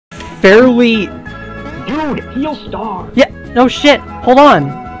fairly... Dude, heal star! Yeah, no shit, hold on.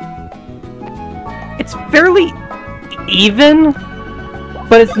 It's fairly even,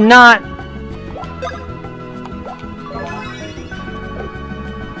 but it's not...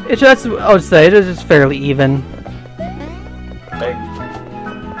 It's just, I would say, it is just fairly even. But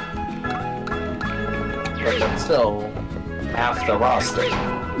that's still half the roster.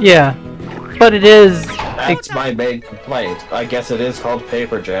 Yeah, but it is... That's my main complaint. I guess it is called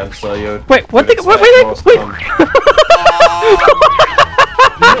Paper Jam, so you... Wait, what the... Wait!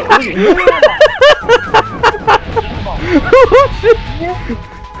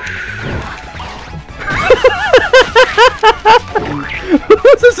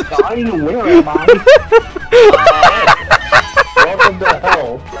 Where am I? Welcome to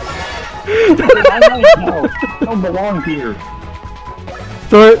hell. I don't belong here.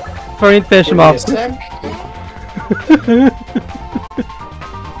 Sorry, finish him off.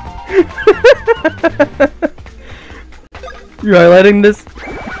 You're highlighting this?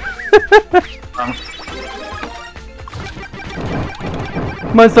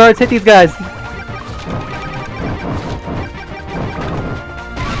 Come on, Star, hit these guys.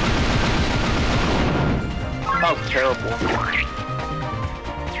 That was terrible.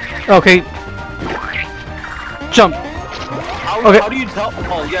 Okay. Jump. How do you tell?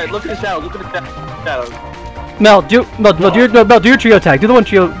 Oh yeah, look at the shadows. Look at the shadows. Mel, do your trio attack. Do the one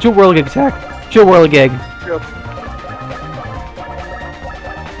trio whirligig attack. Trio whirligig.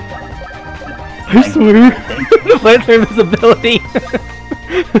 I swear. Plants their invisibility.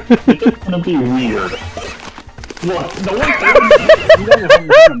 It's gonna be weird. Look, no one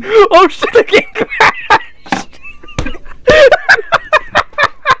Oh shit, the game crashed!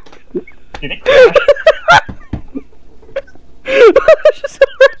 Did it crash?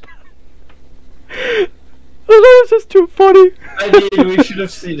 Oh, that was just too funny. I mean, we should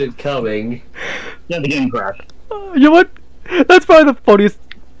have seen it coming. Yeah, the game crashed. You know what? That's probably the funniest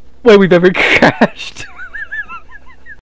way we've ever crashed.